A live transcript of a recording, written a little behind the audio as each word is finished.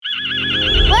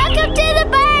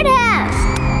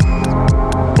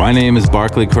My name is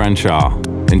Barclay Crenshaw.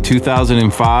 In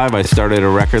 2005, I started a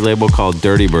record label called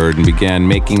Dirty Bird and began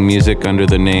making music under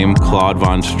the name Claude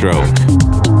Von Stroke.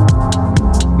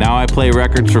 Now I play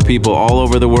records for people all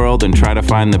over the world and try to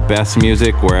find the best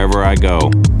music wherever I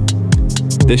go.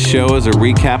 This show is a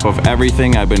recap of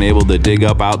everything I've been able to dig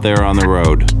up out there on the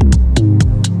road.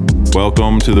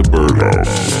 Welcome to the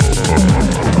Birdhouse.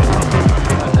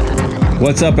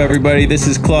 What's up, everybody? This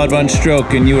is Claude Von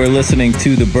Stroke, and you are listening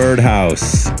to the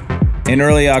Birdhouse. In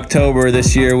early October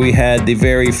this year, we had the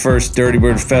very first Dirty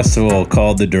Bird Festival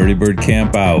called the Dirty Bird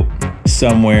Camp Out,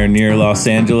 somewhere near Los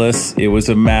Angeles. It was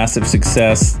a massive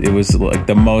success. It was like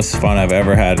the most fun I've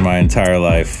ever had in my entire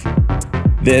life.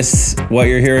 This, what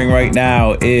you're hearing right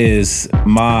now, is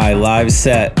my live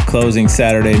set closing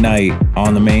Saturday night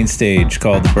on the main stage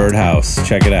called the Birdhouse.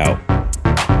 Check it out.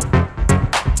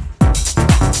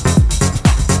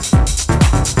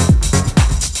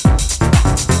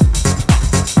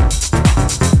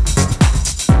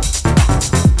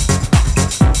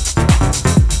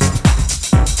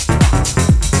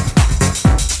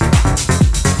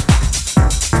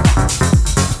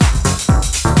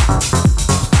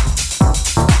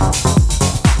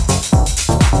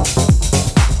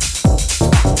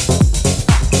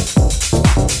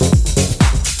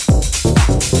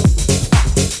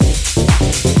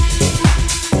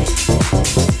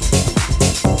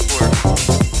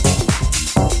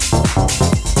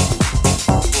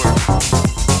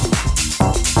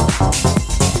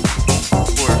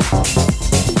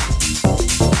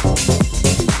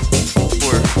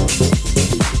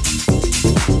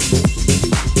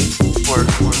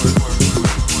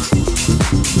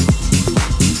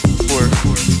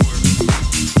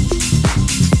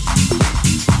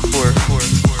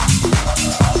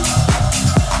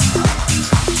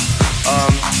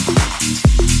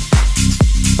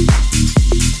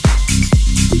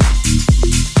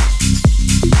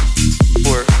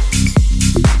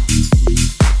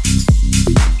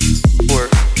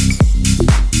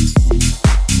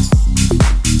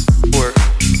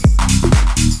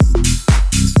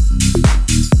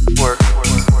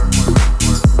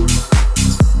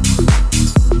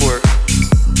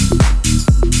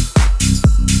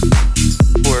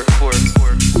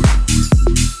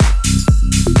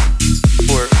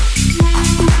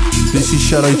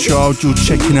 Shadow Child, you're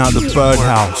checking out the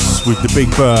Birdhouse with the Big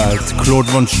Bird, Claude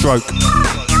Von Stroke.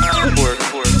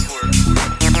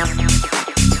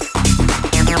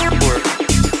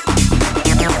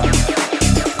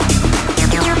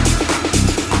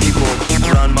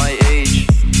 People around my age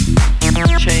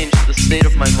changed the state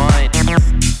of my mind.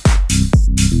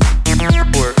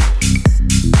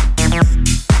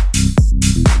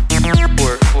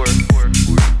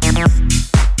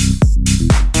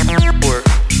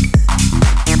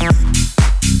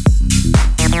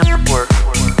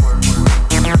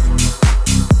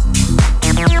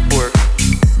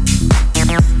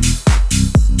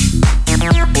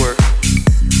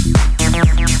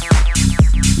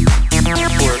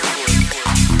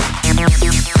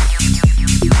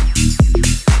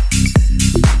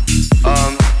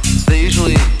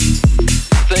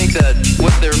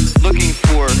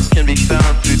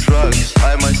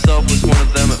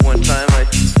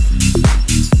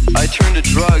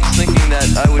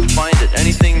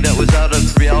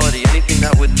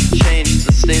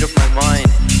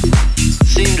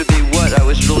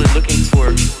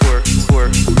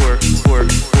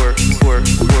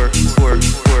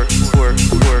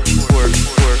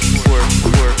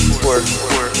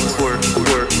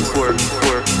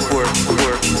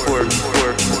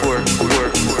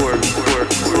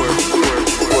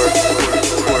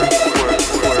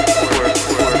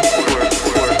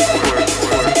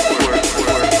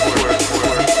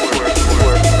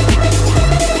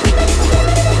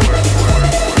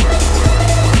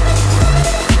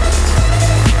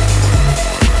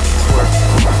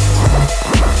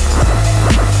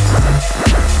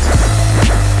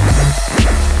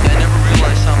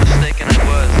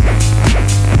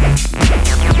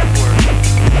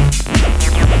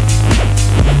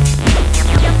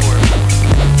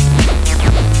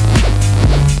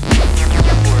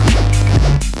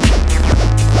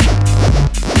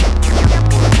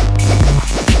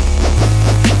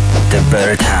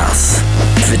 Birdhouse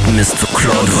with Mr.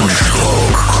 Claude Von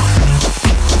Stroke.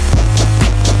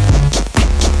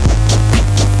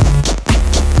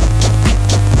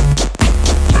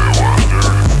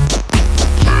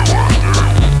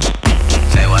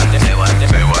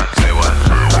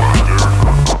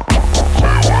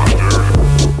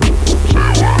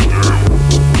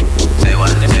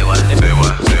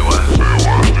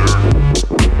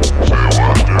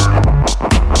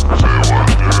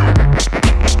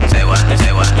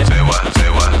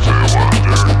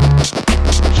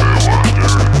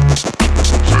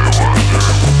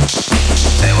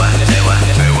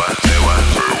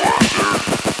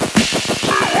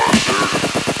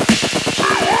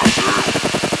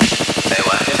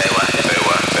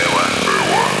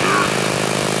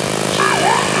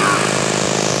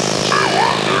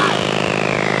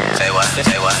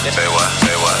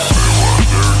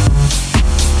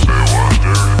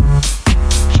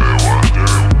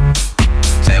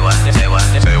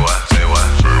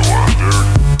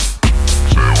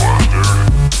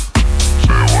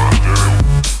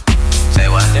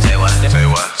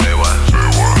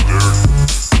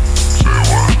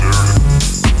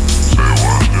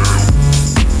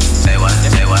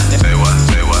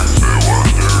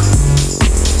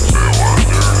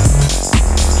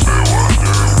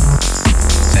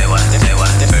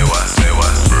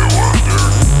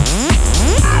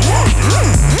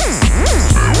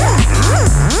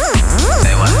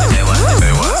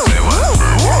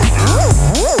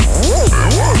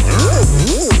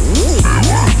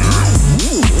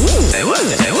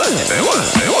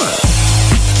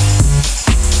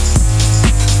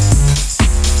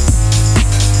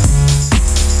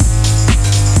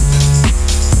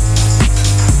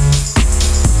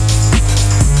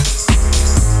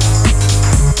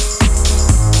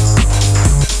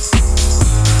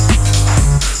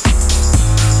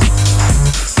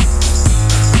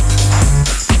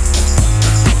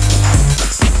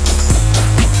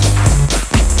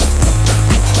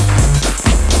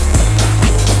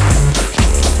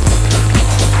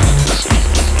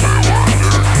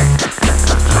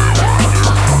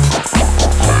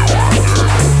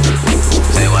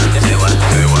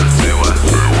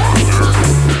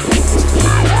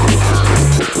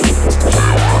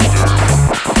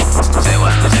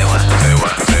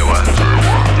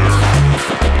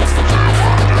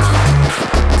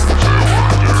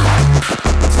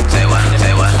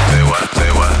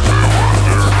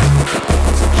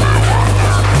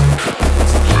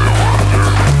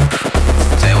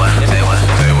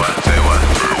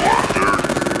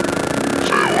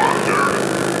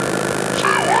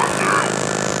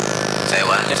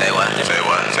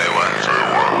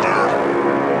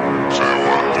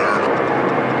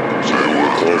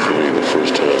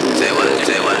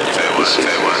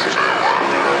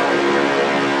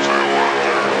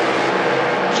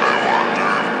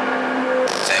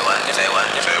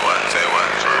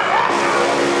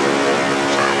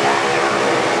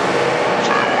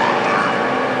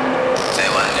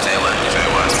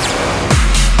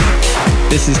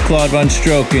 This is Claude Von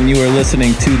Stroke, and you are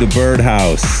listening to The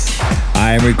Birdhouse.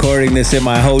 I am recording this in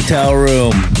my hotel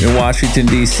room in Washington,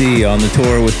 D.C. on the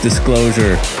tour with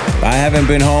Disclosure. I haven't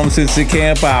been home since the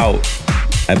camp out.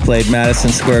 I played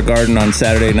Madison Square Garden on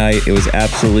Saturday night. It was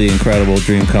absolutely incredible,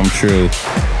 dream come true.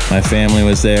 My family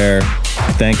was there.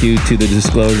 Thank you to the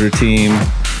Disclosure team.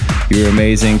 You were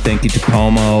amazing. Thank you to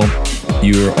Pomo.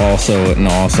 You were also an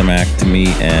awesome act to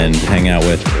meet and hang out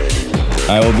with.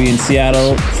 I will be in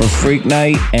Seattle for Freak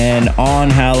Night, and on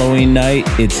Halloween night,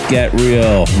 it's Get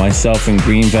Real, myself and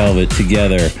Green Velvet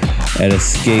together at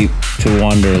Escape to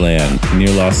Wonderland near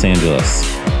Los Angeles.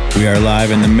 We are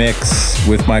live in the mix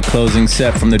with my closing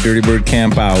set from the Dirty Bird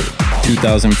Camp Out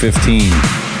 2015.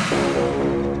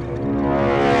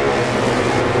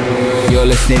 You're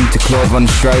listening to Claude Von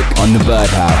Stroke on the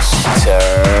Birdhouse.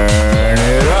 Turn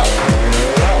it up.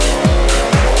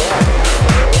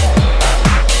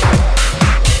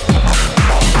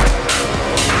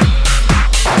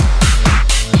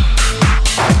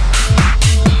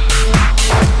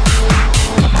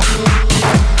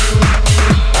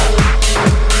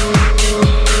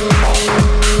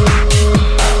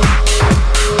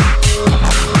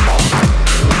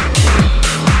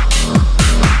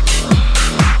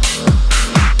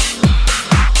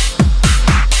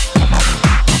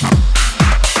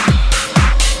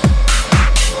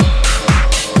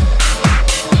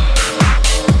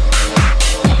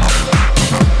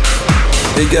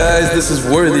 Hey guys, this is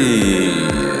Worthy.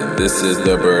 This is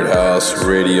the Birdhouse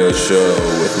Radio Show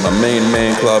with my main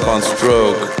man, Claude Von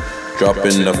Stroke,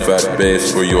 dropping the fat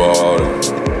bass for you all.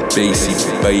 Bassy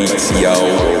beats,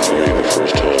 yo.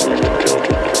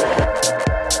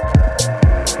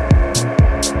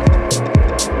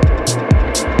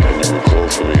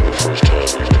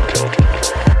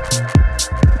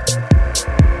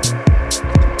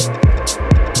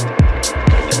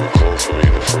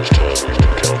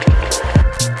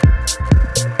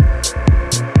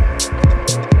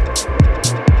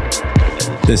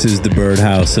 This is The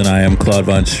Birdhouse, and I am Claude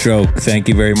Von Stroke. Thank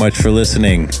you very much for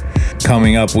listening.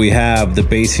 Coming up, we have the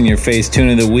Bass in Your Face Tune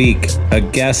of the Week, a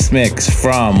guest mix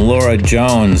from Laura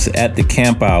Jones at the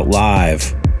Campout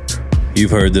Live.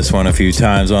 You've heard this one a few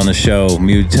times on the show,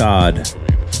 Mutad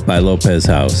by Lopez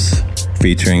House,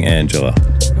 featuring Angela.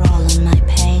 Rolling my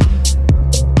pain.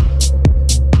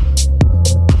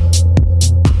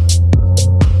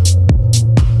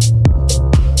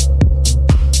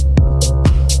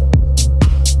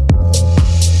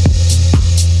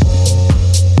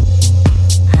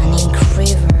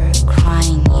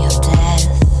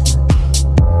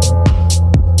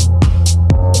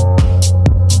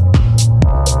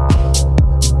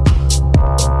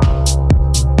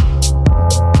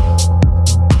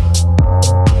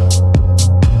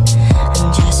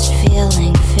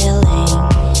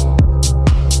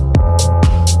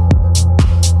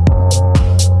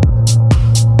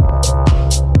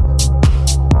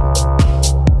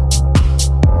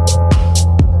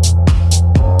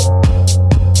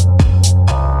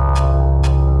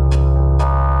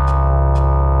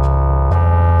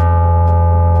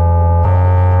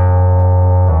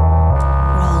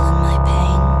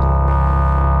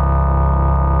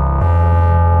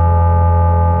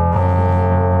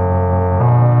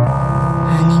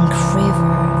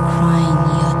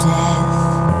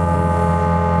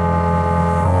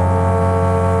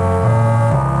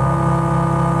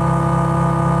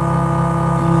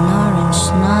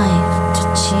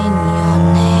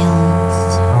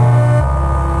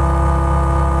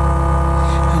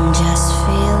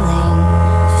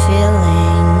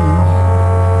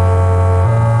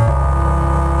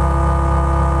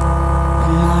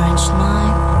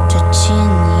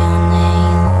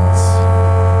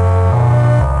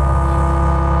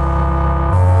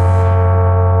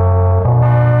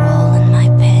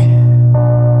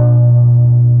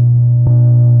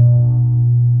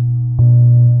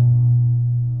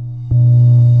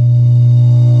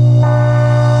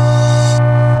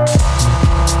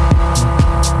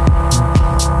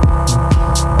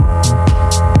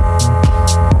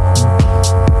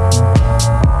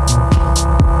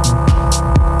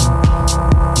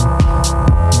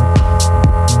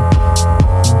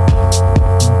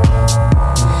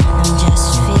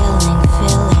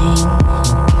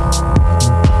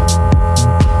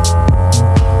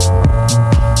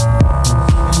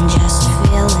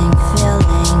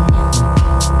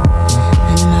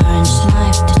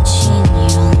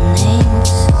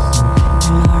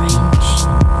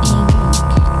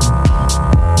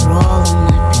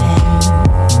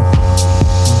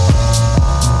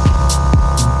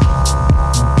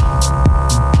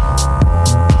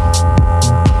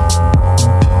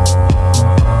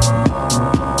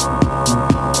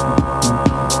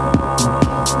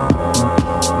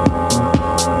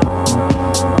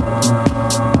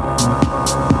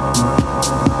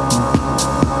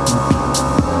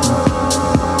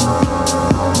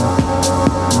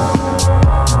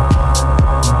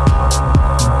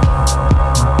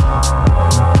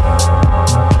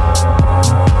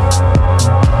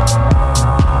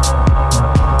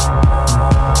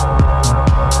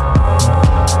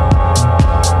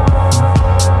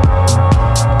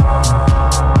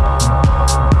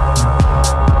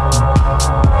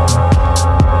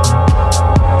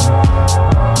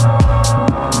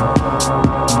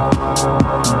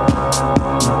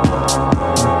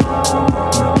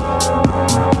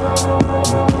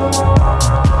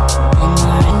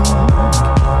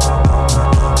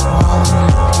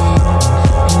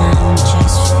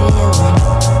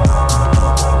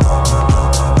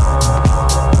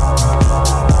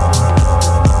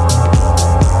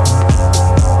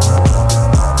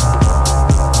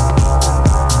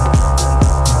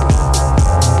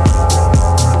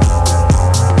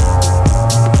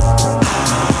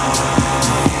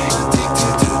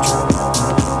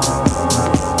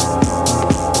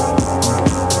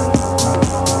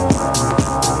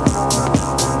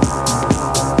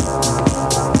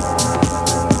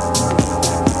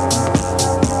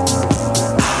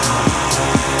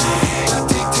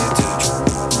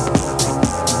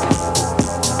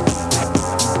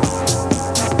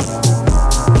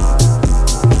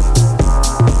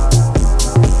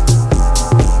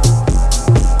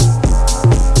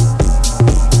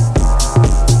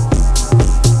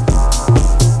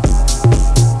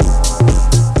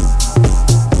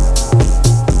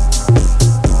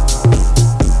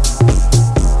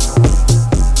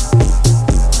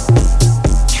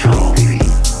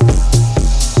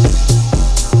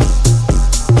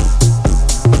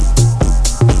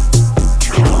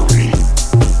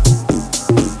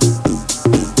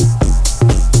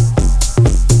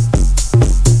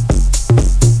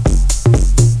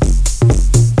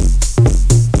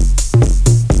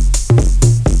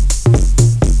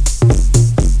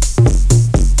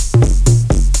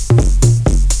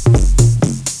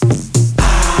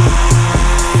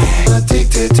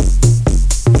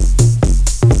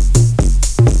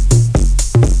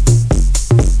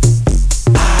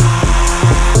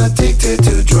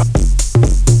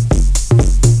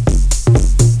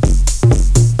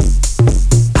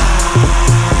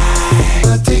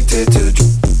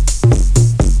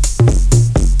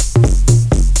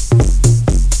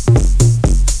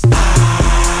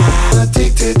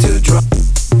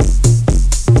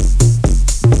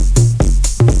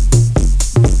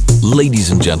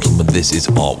 gentlemen, this is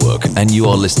Artwork, and you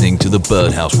are listening to the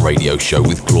Birdhouse Radio Show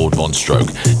with Claude Von Stroke.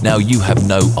 Now, you have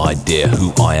no idea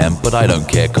who I am, but I don't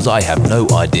care, because I have no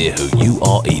idea who you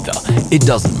are either. It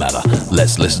doesn't matter.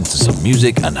 Let's listen to some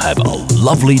music and have a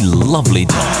lovely, lovely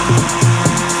time.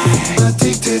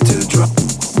 Addicted to drugs.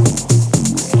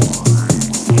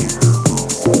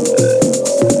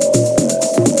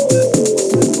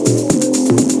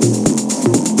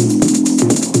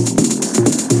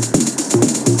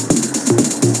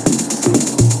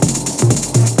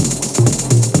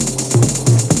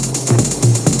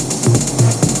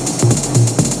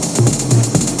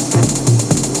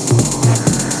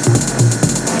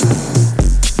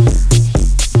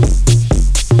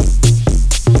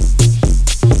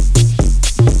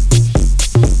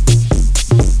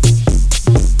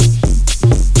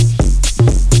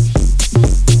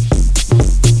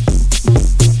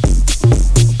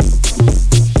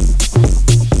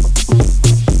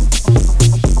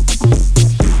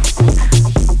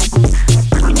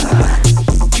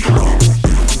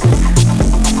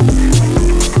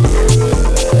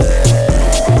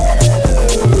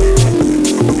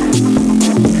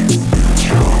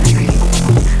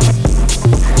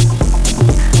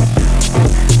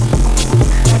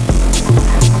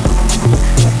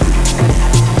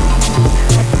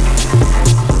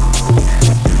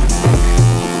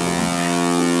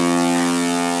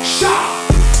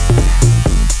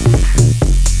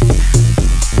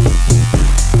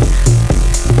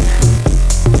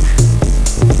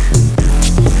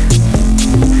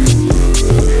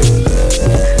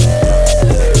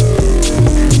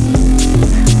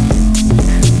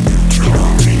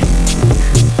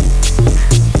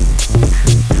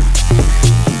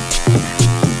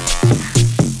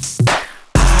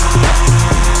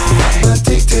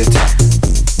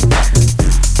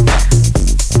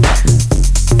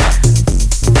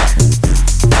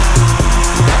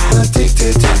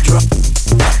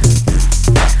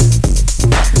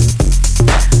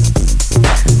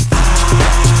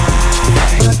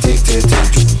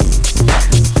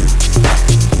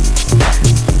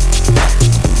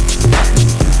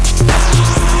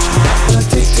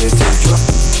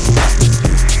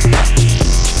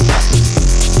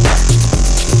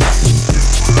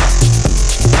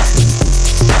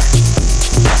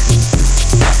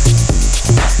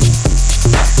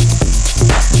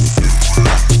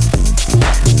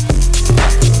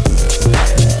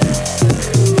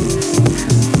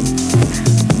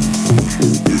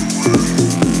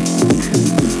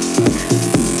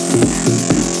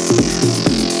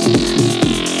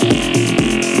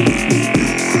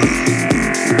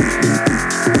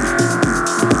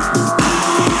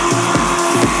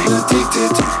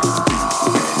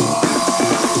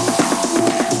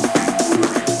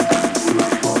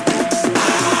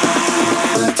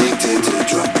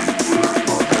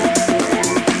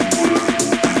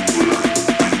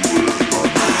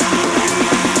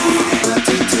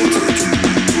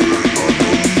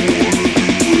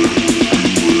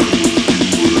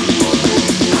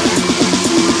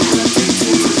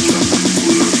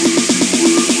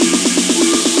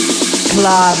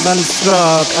 Claude Von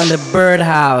Stroke on the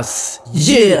Birdhouse.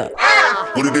 Yeah!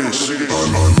 What it is? I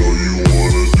know you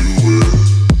wanna do it.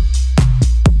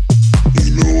 You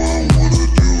know I wanna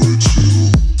do it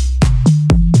too.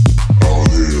 Out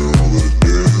here on the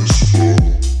dance floor,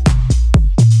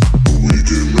 we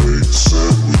can make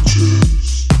sandwiches.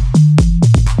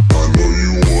 I know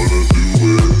you wanna do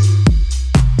it.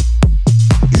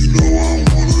 You know I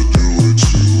wanna do it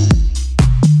too.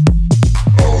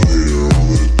 Out here on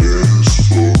the dance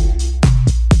floor,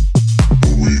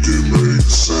 we can make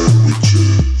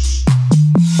sandwiches.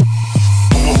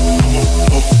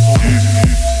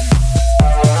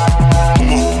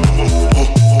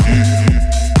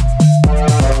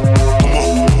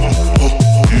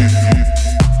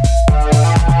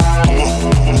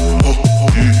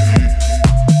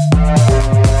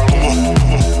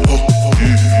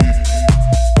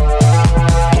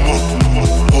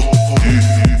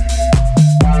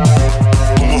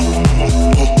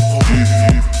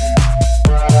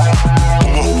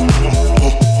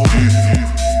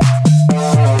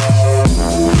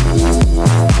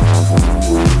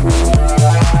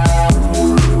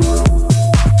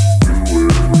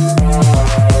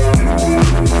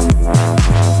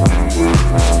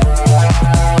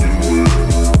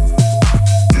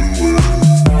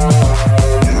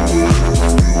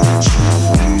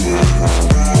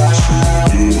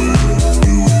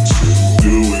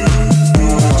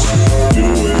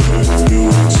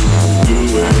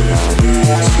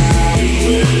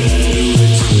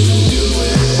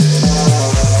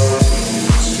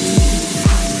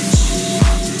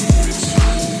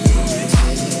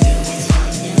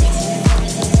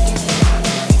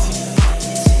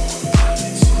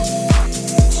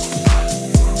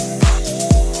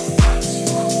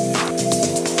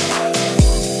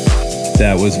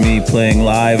 That was me playing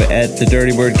live at the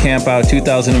Dirty Bird Campout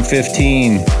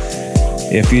 2015.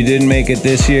 If you didn't make it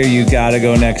this year, you gotta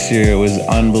go next year. It was an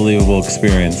unbelievable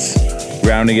experience.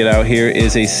 Rounding it out here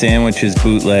is a Sandwiches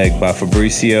bootleg by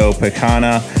Fabricio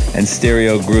Pecana and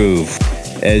Stereo Groove.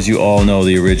 As you all know,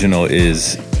 the original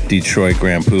is Detroit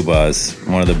Grand Poobah's,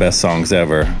 one of the best songs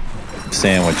ever,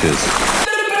 Sandwiches.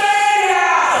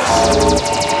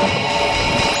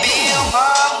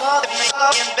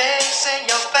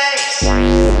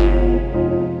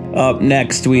 Up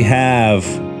next, we have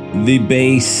the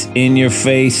Bass in Your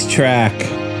Face track,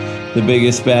 the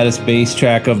biggest, baddest bass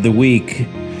track of the week.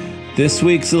 This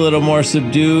week's a little more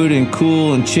subdued and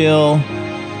cool and chill.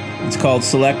 It's called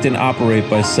Select and Operate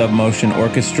by Submotion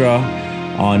Orchestra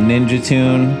on Ninja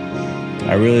Tune.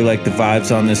 I really like the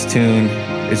vibes on this tune.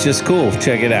 It's just cool.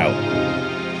 Check it out.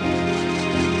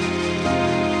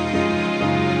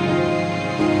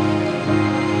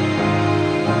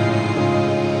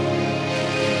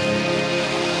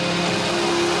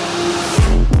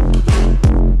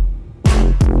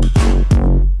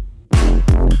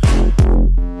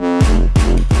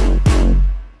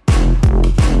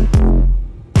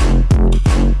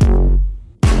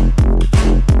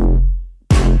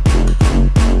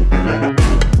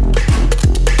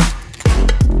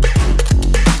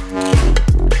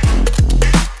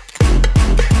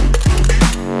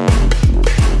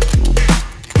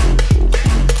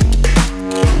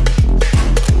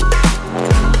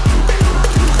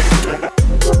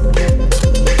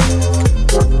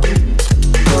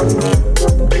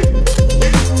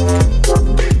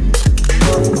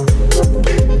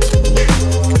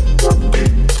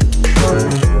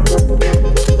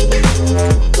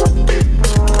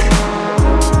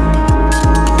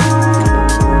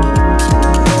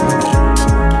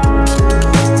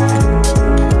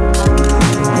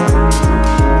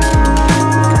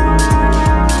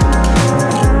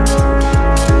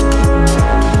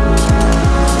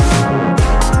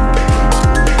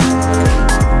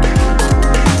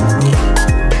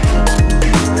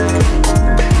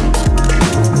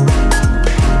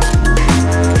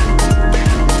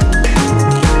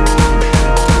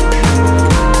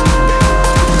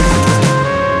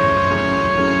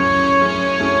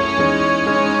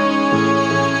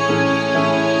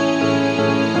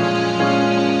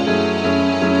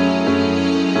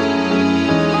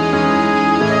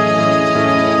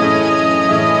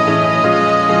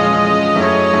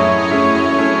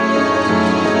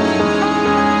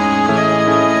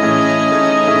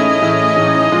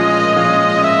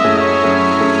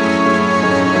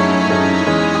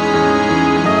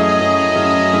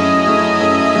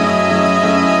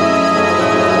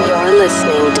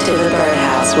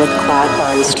 with Claude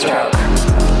Von Stroke.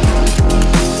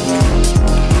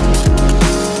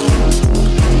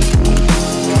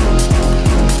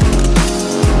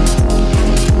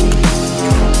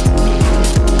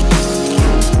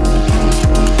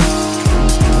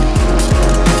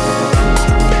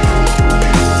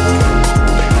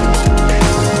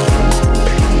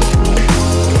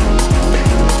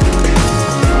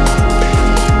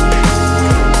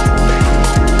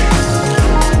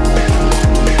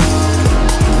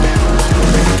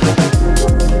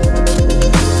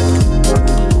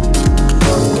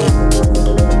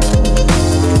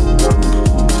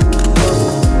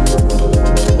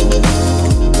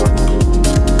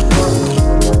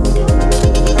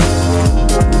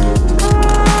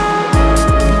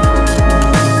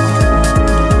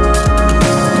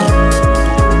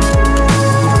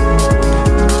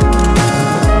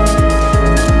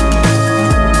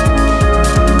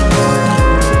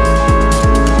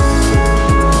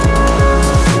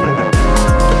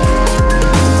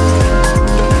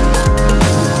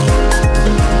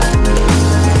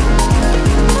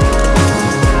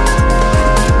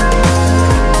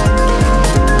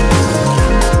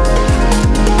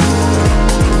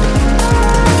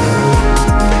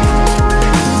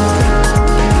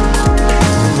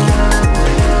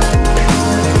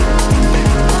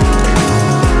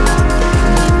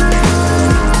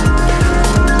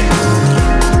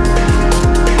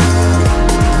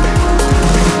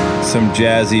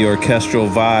 Jazzy orchestral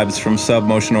vibes from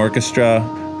Submotion Orchestra.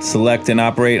 Select and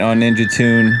Operate on Ninja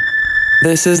Tune.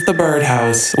 This is the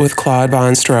Birdhouse with Claude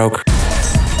Von Stroke.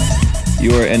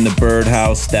 You are in the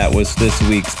Birdhouse. That was this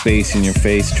week's Bass in Your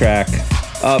Face track.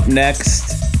 Up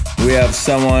next, we have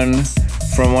someone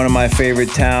from one of my favorite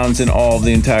towns in all of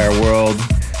the entire world,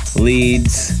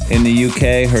 Leeds in the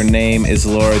UK. Her name is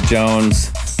Laura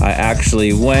Jones. I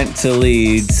actually went to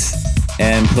Leeds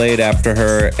and played after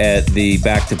her at the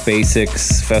Back to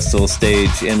Basics festival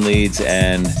stage in Leeds,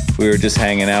 and we were just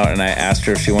hanging out, and I asked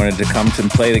her if she wanted to come to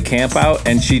play the camp out,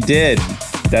 and she did.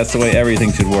 That's the way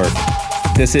everything should work.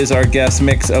 This is our guest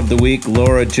mix of the week,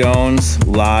 Laura Jones,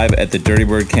 live at the Dirty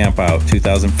Bird Camp Out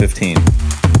 2015.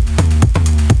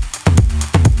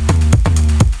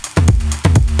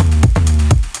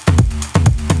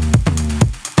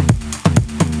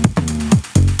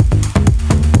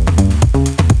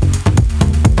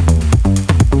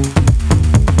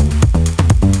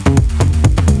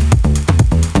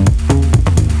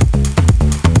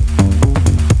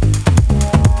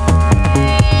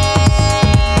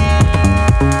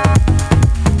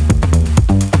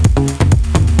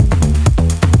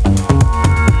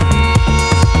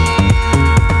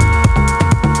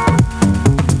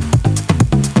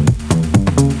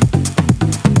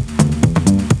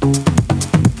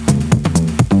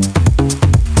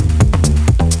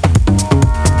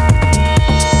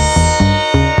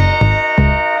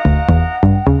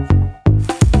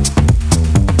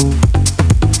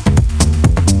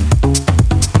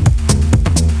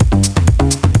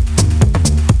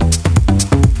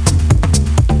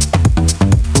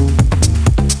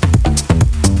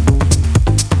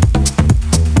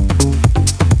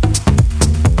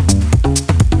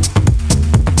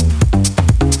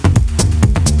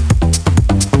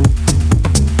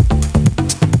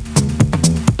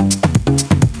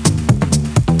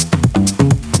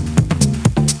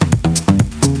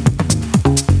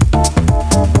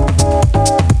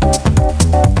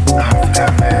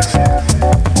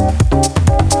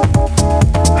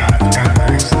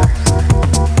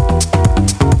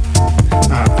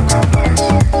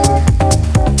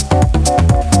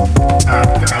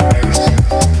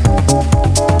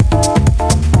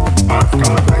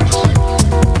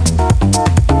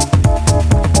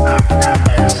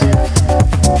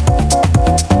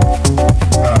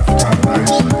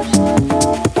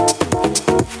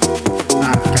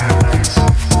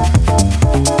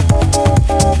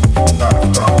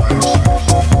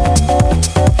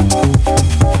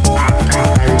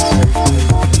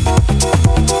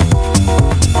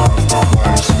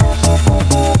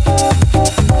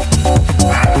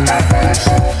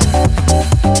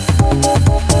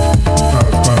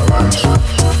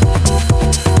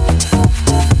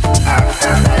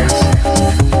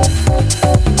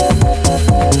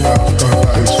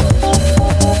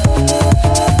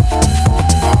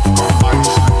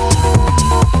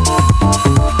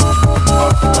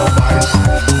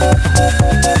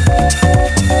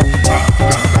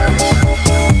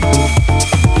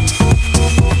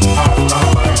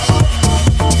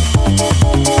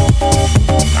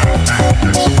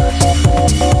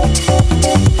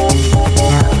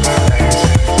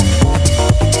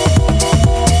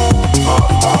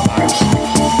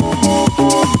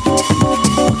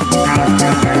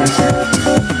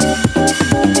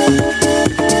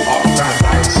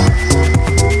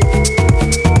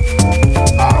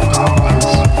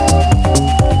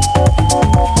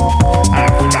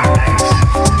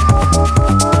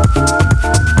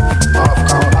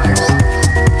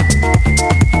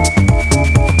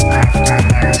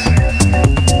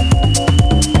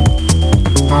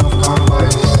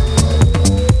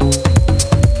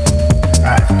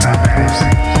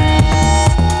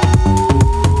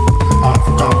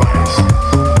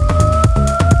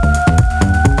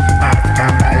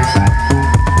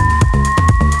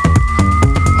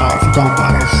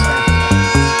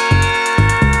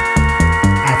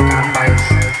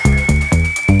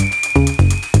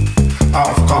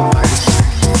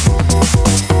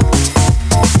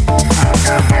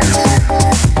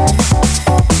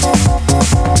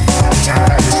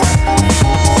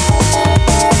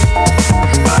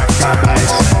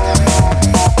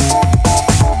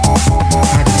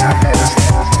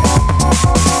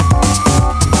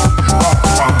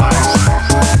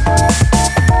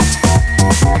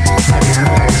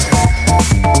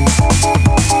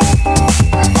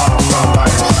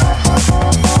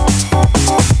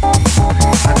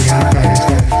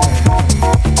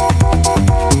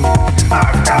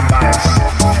 I've got my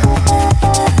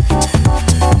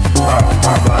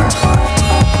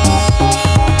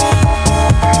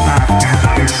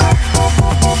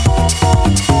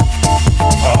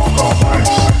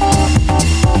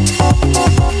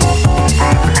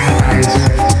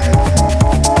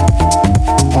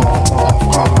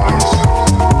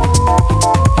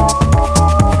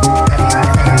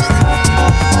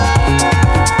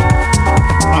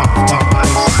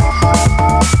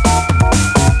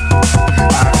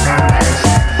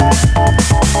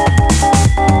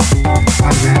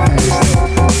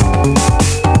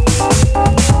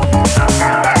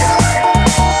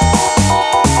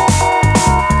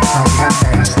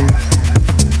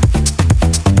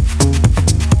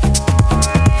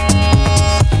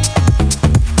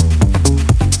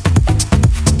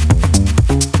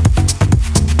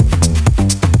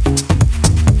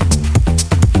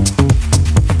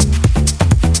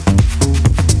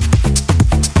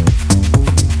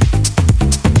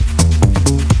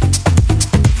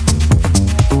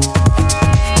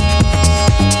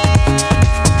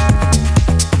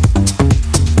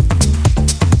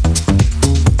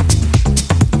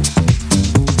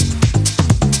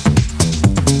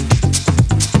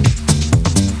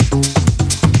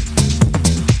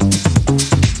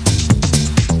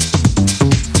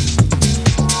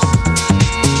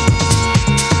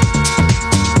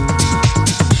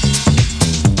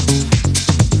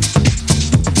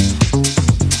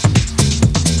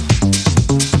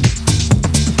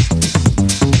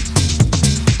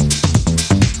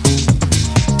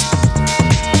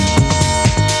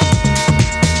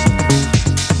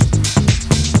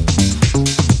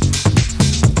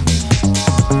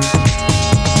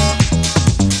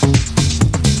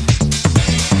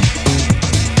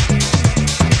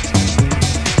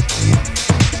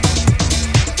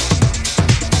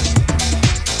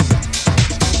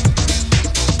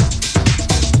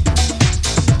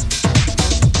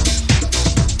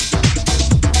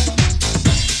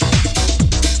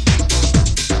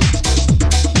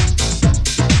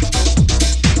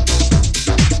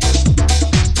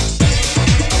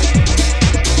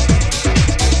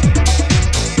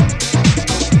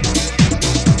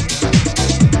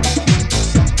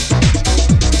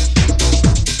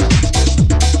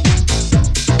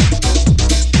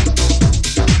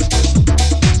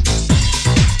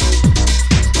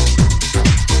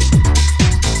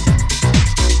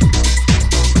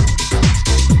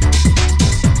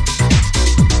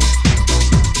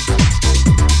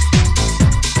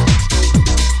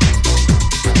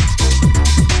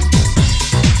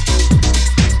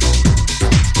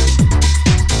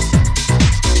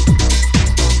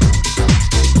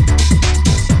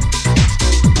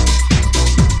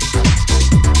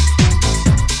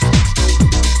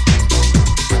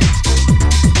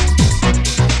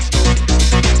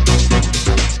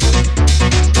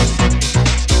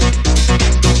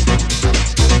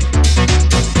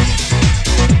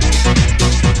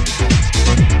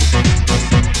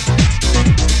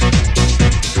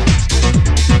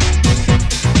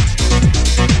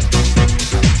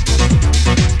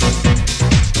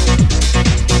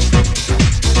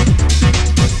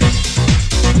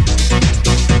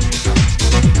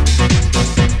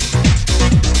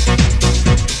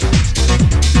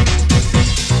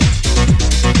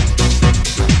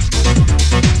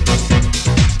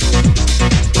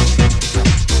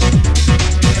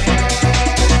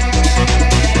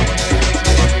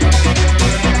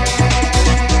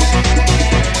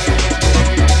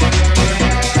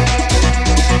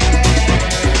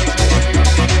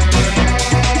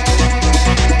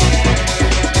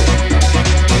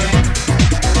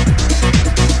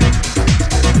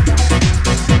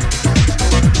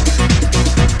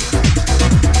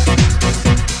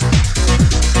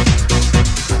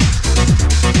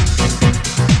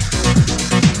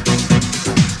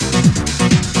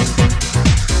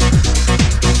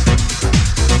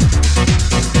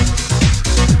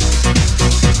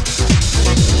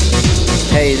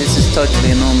Let's touch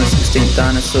the enormous extinct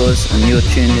dinosaurs, and you're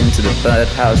tuned into the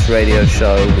Birdhouse Radio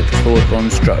Show with Claude Von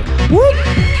Stroke. Whoop!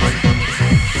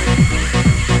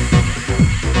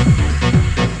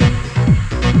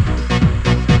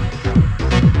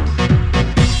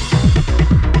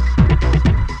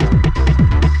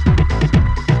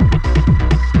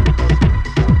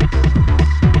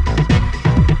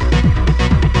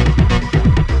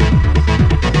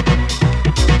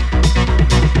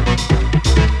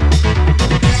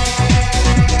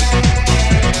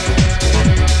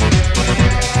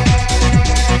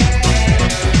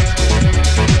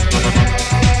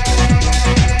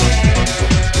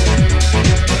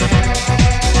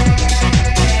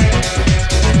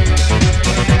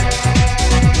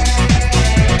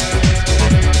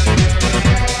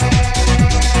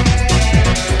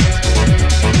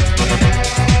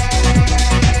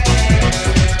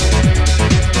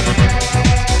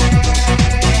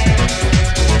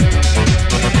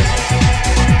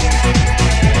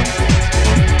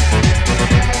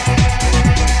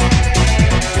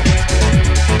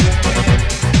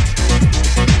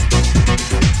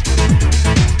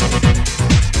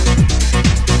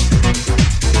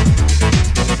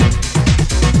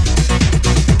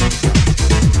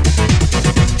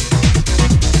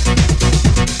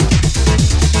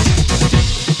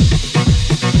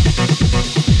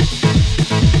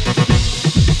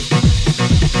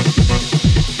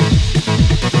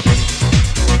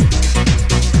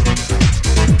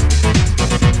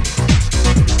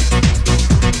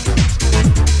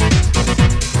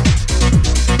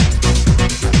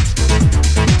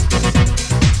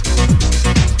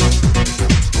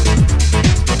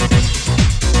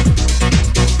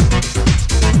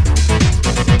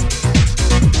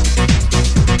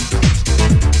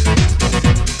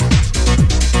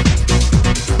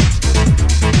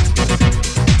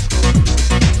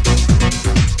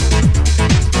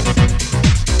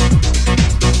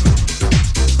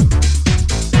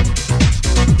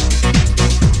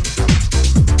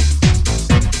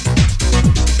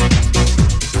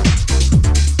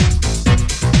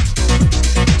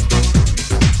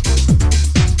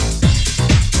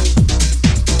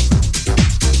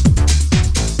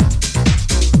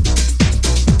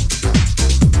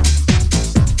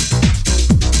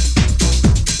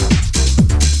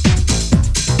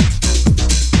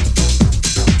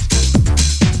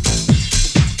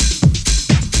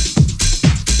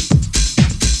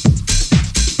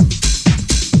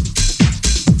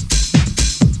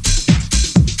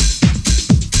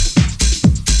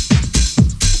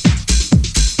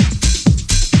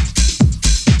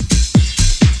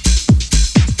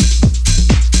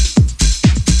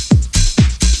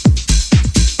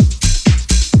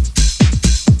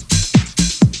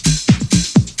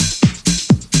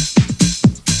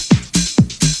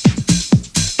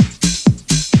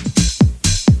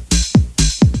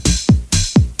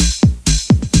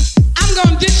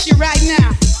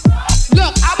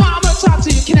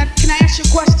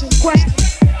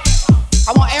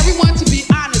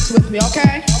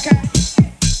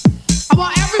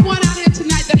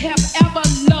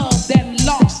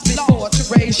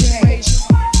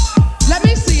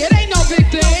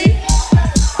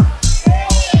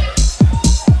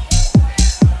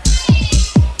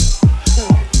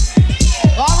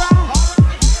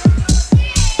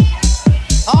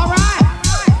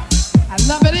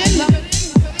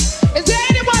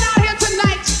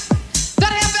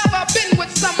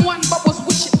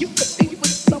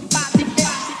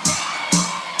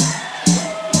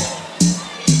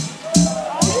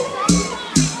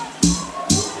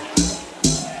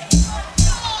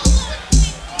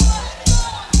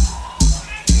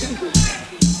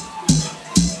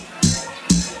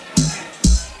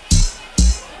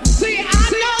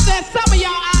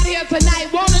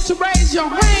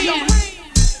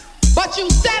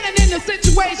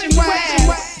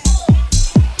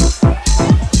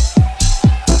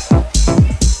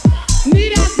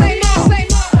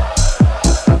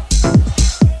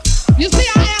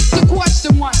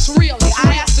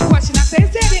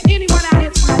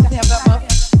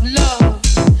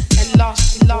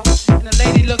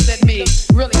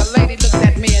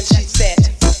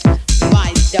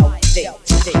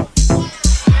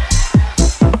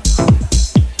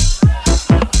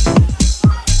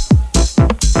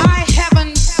 I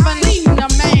haven't seen a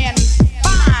man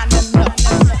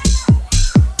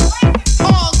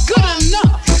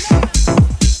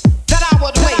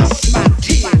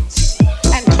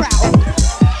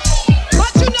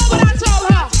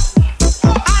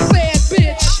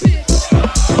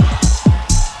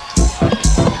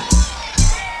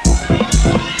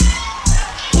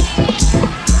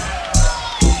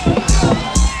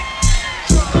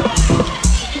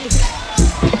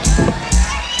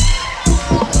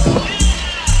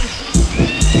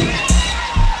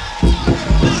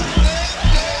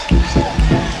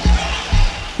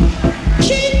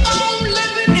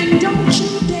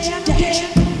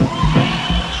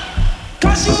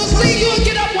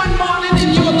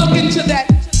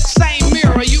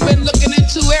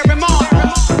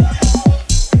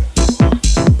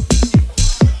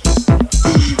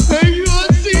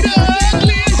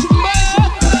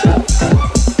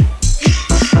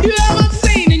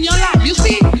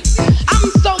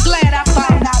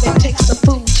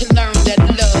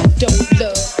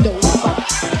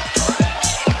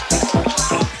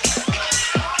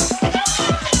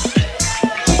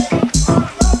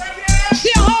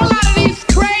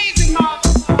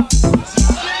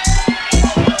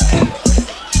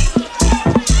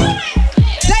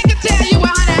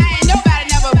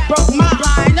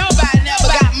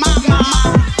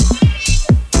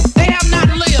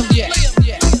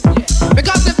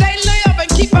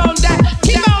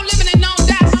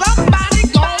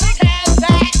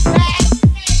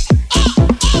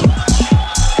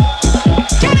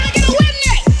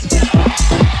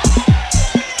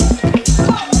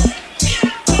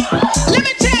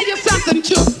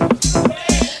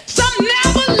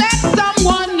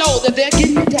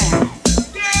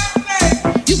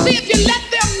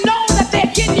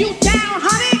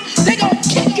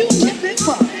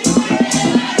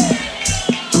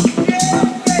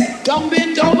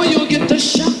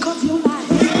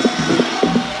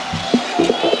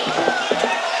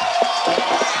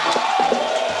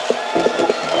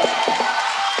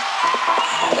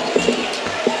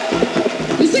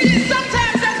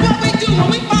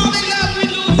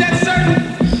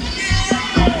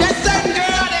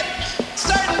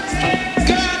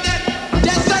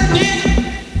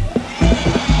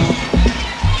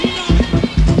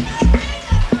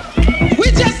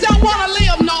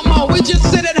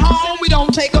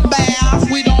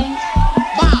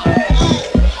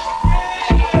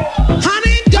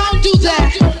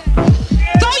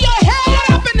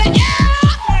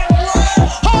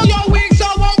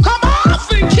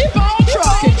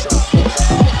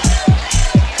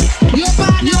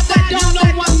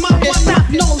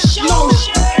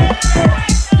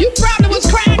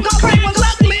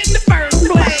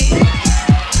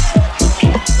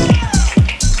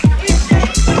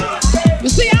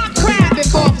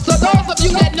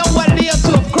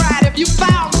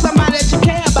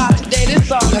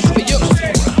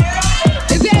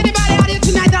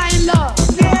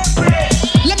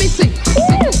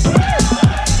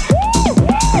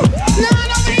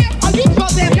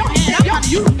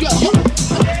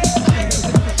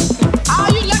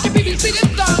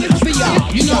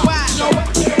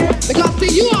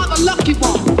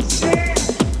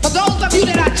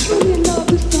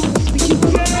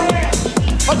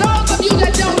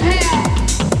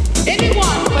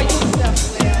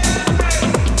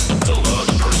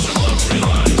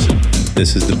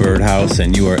This is the Birdhouse,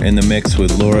 and you are in the mix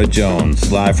with Laura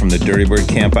Jones, live from the Dirty Bird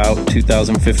Campout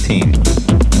 2015.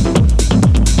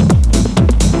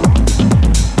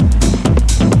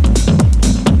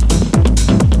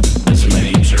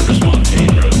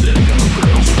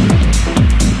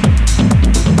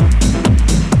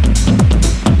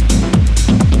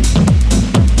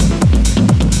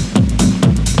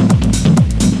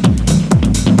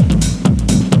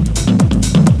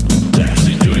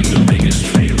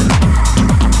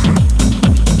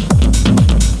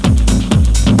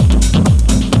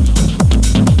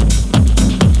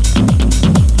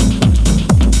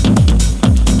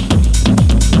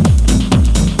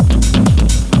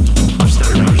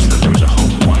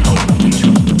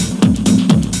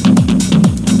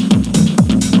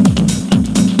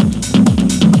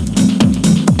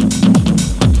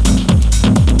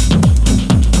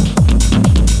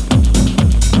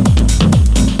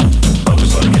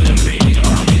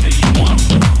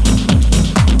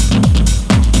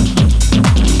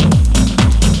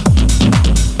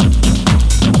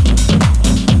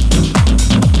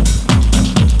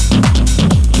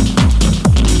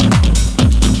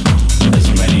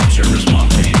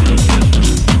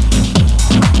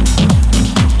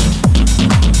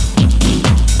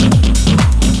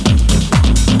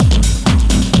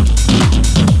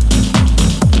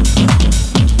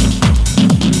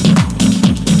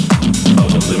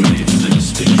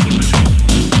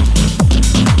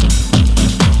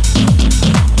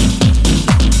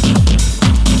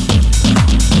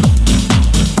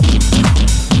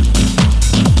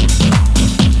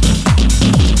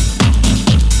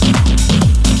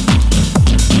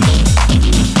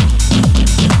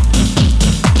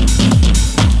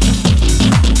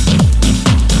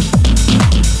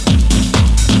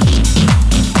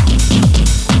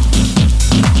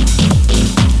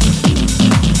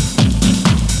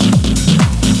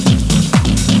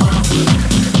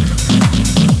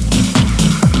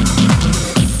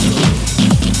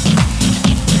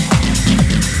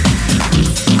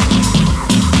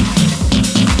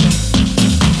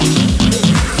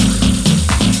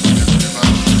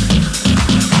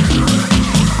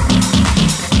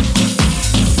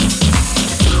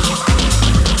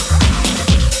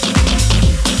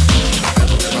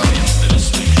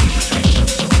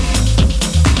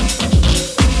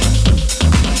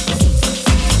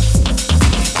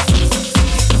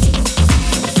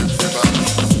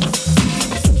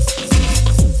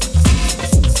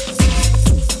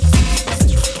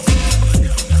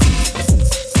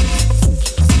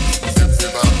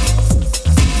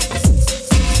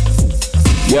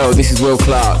 Yo, this is Will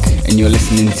Clark, and you're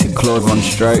listening to Claude Von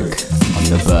Stroke on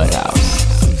the Birdhouse.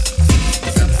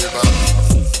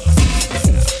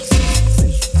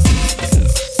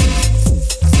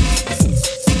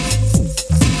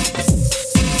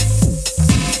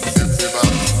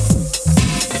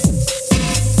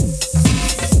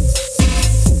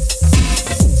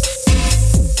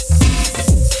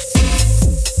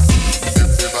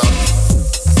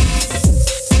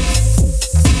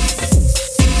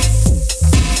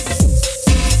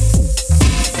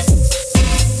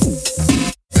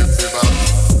 Everybody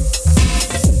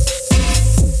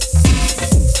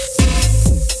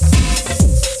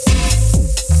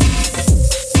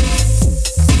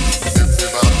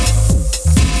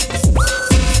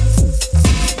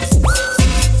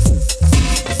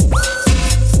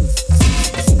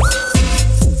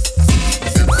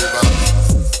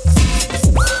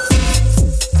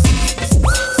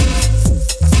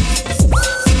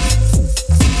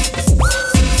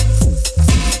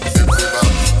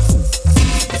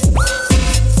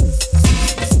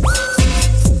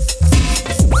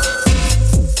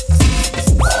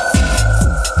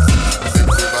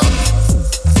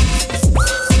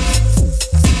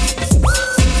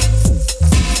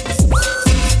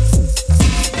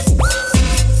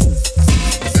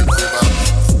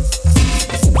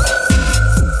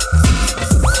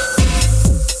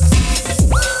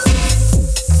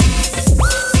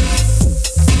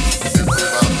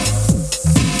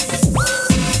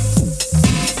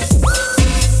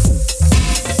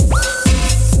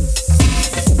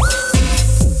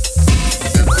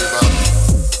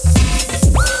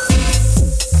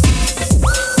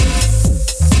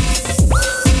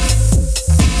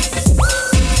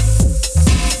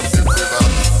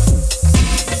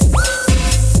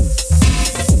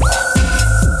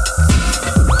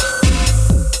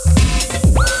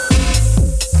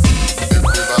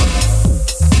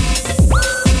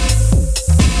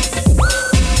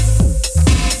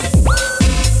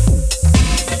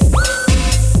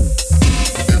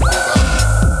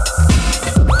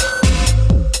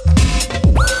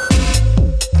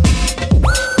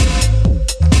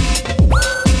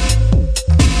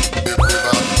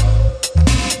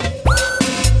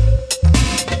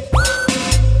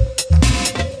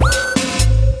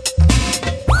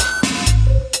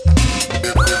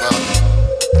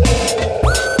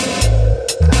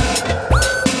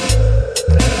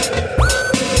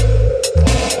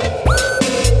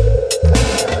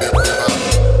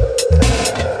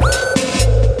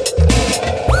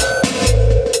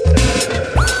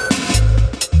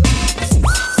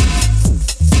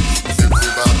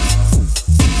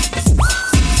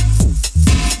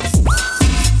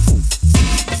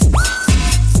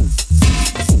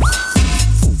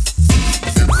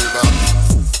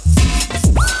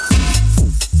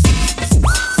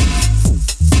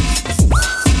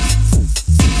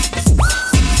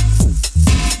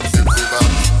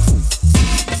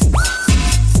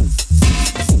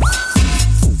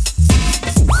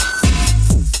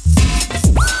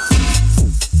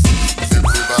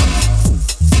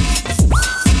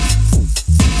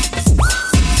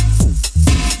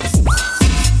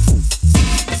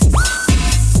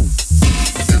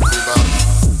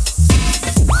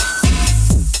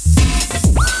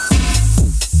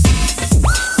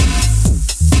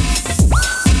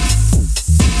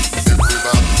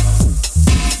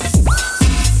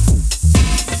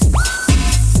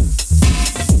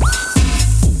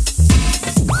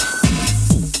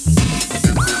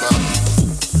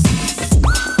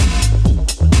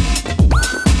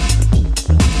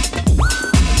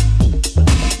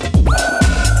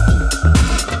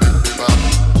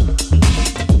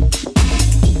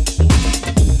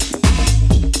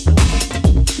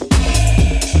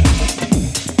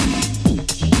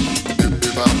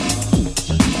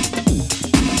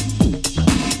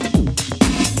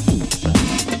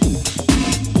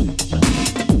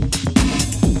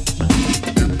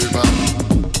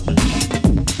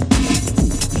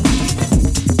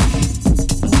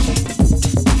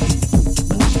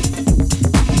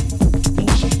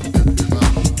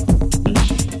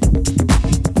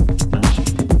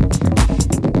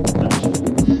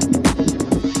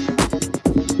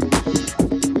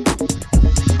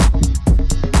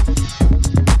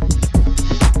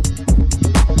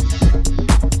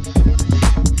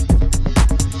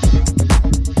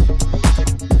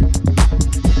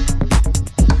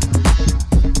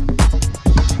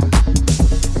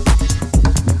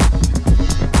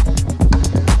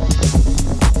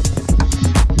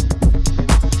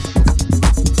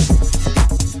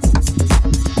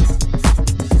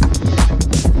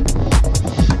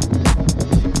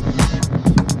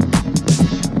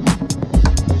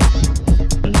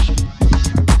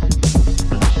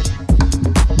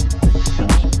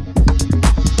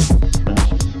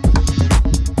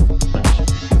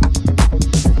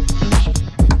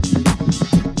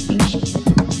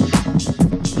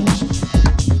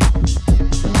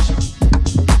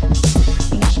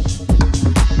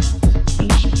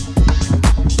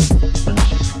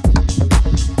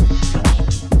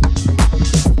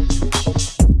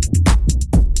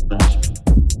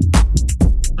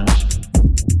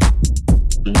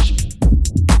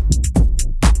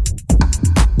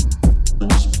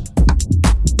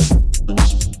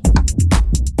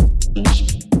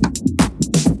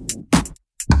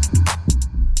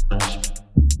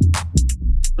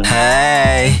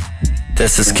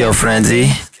This is Kill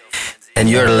Frenzy, and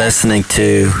you're listening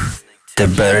to The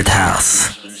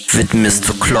Birdhouse with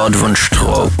Mr. Claude Von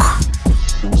Stroke.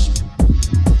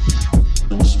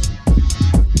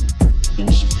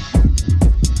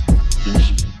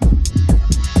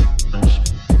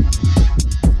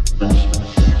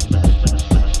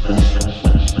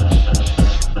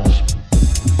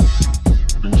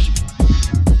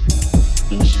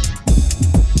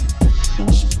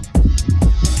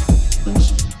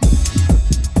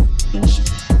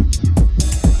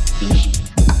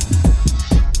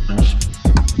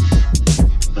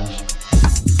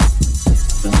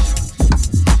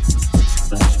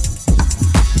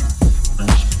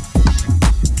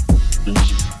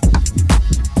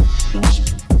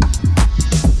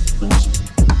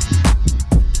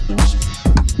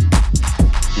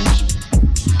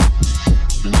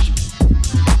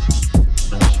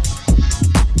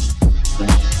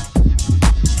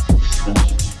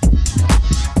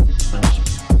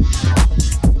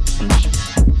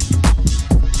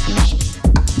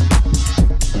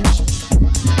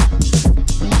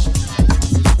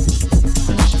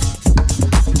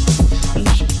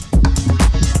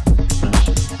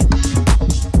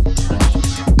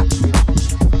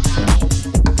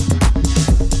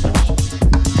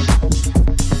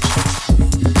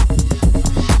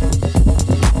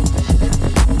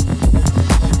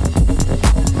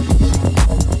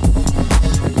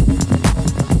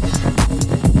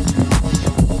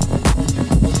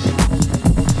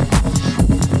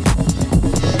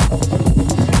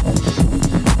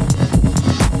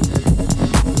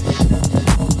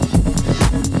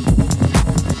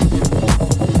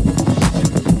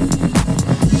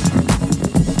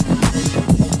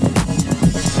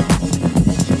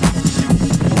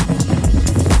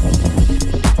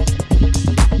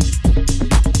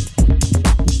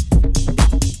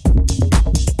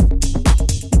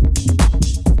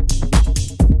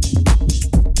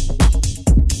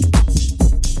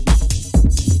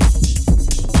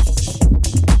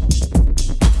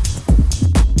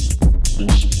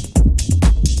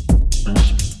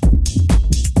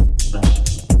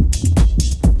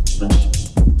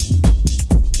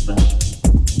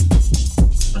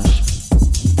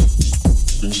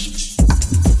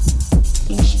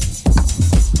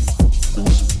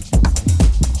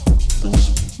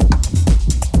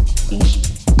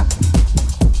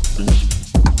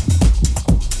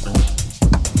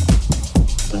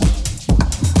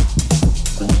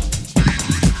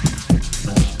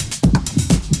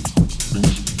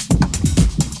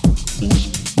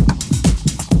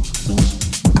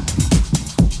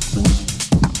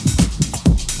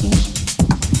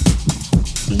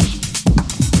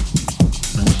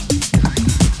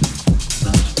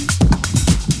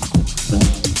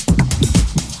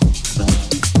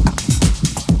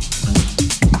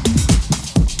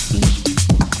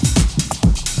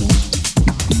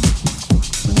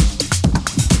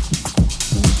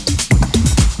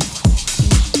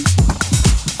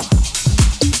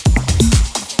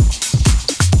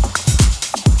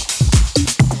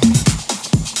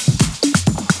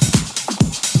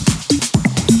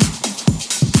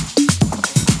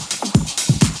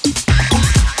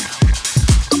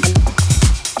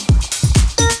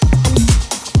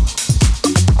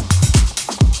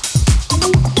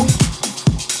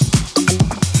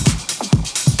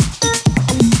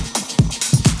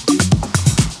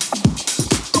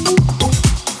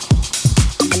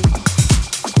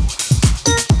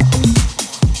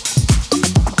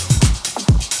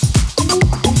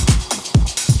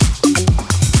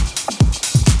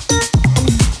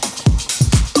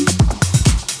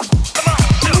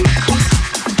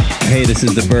 Hey, this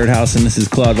is the Birdhouse, and this is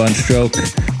Claude Von Stroke.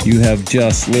 You have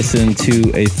just listened to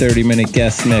a 30-minute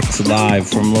guest mix live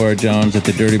from Laura Jones at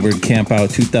the Dirty Bird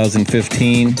Campout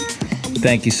 2015.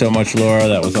 Thank you so much, Laura.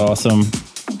 That was awesome.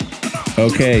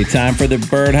 Okay, time for the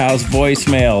Birdhouse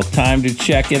voicemail. Time to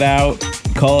check it out.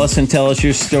 Call us and tell us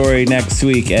your story next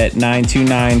week at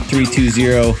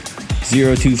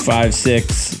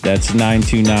 929-320-0256. That's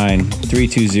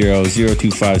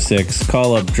 929-320-0256.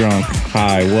 Call up drunk,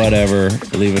 high, whatever.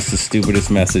 Leave us the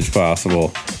stupidest message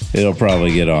possible. It'll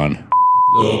probably get on.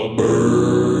 The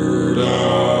Birdhouse.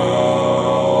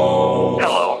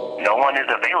 Hello, no one is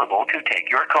available to take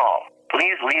your call.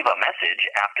 Please leave a message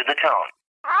after the tone.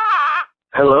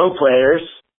 Hello, players.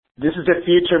 This is the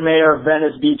future mayor of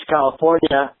Venice Beach,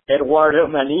 California, Eduardo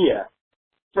Mania.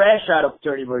 Fresh out of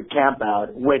Dirty Bird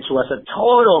Campout, which was a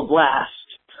total blast.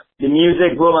 The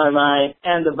music blew my mind,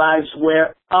 and the vibes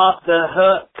were off the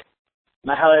hook.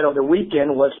 My highlight of the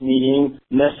weekend was meeting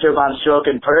Mr. Von Stroke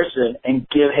in person and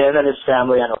give him and his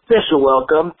family an official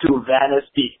welcome to Venice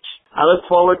Beach. I look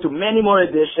forward to many more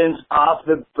editions of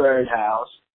the Birdhouse,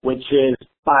 which is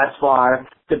by far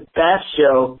the best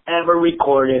show ever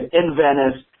recorded in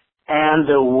Venice and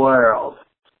the world.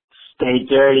 Stay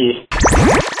dirty.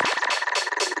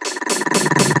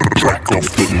 Track of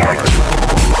the night.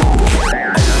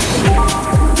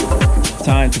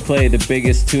 Time to play the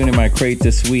biggest tune in my crate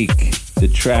this week. The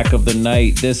track of the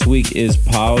night this week is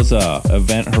Pausa,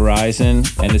 Event Horizon,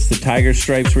 and it's the Tiger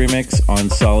Stripes remix on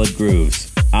Solid Grooves.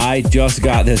 I just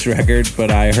got this record, but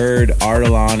I heard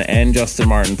Ardalan and Justin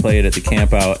Martin play it at the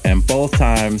camp out, and both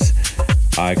times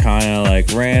I kind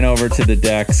of ran over to the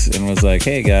decks and was like,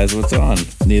 hey guys, what's on?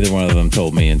 Neither one of them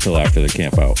told me until after the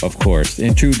camp out, of course.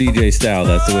 In true DJ style,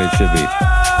 that's the way it should be.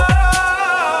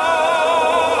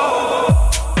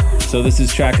 So this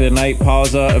is track of the night,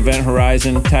 Pausa, Event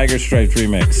Horizon, Tiger Stripes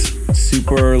remix.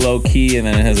 Super low key, and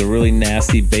then it has a really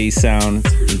nasty bass sound.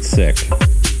 It's sick.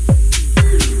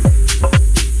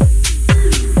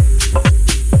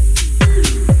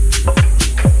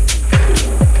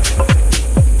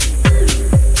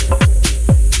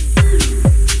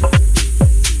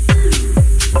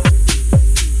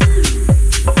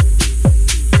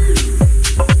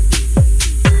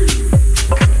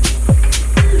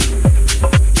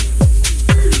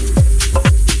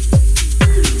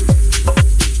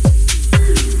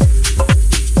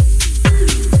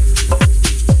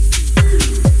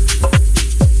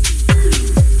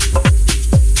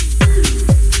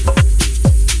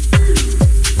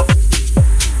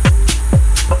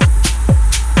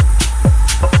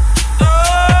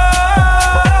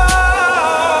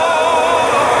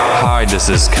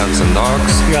 This is Cats and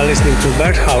Dogs. You are listening to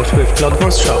Birdhouse with Claude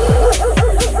Von Stroke.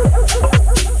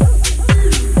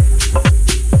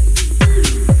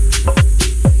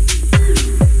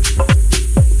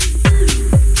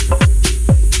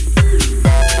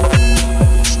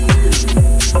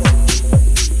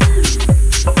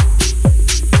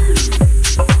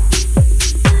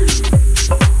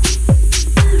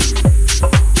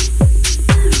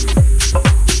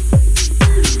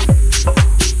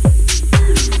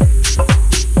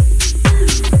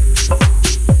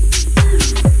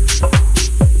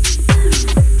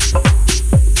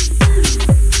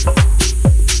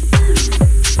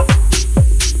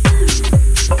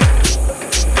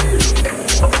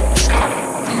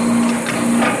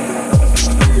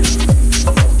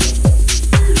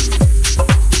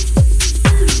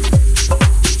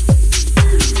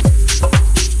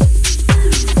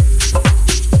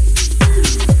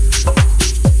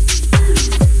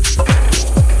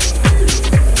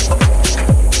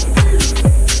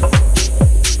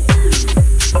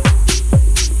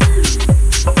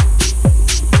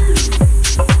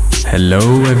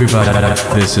 Hello everybody,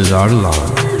 this is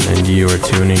Ardalan, and you are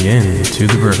tuning in to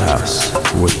the Birdhouse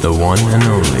with the one and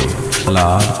only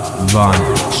Claude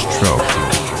Von Stroke.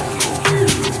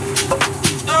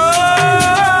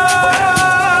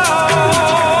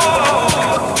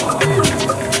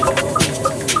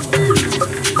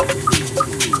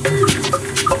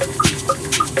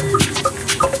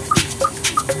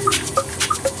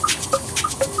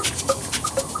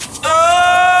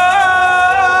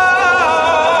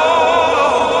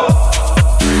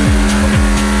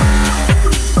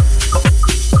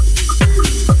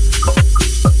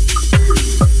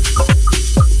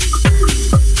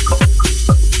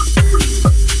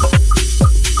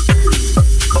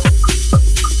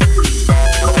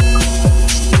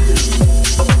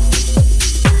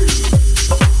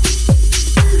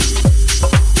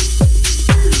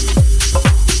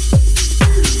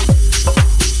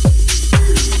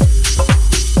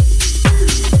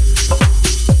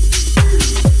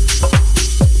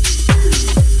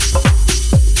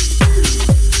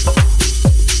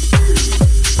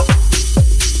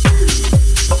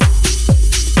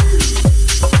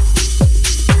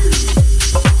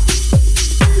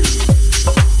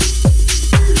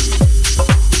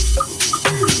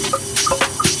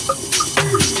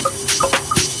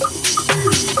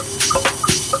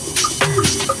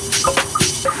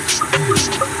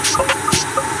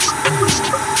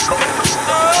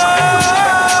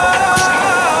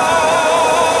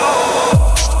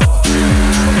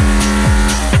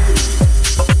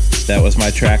 That was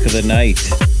my track of the night.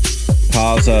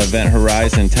 Pausa, Event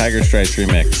Horizon, Tiger Stripes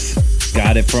remix.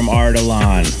 Got it from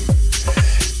Ardalan.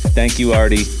 Thank you,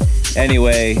 Artie.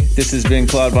 Anyway, this has been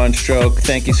Claude Von Stroke.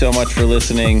 Thank you so much for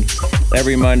listening.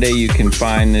 Every Monday you can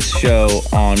find this show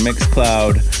on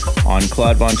Mixcloud, on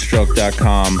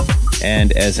ClaudeVonStroke.com,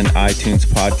 and as an iTunes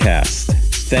podcast.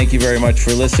 Thank you very much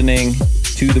for listening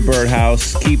to the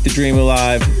Birdhouse. Keep the dream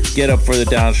alive, get up for the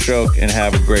downstroke, and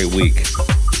have a great week.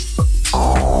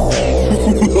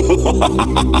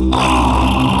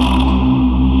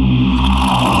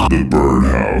 The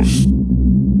Birdhouse.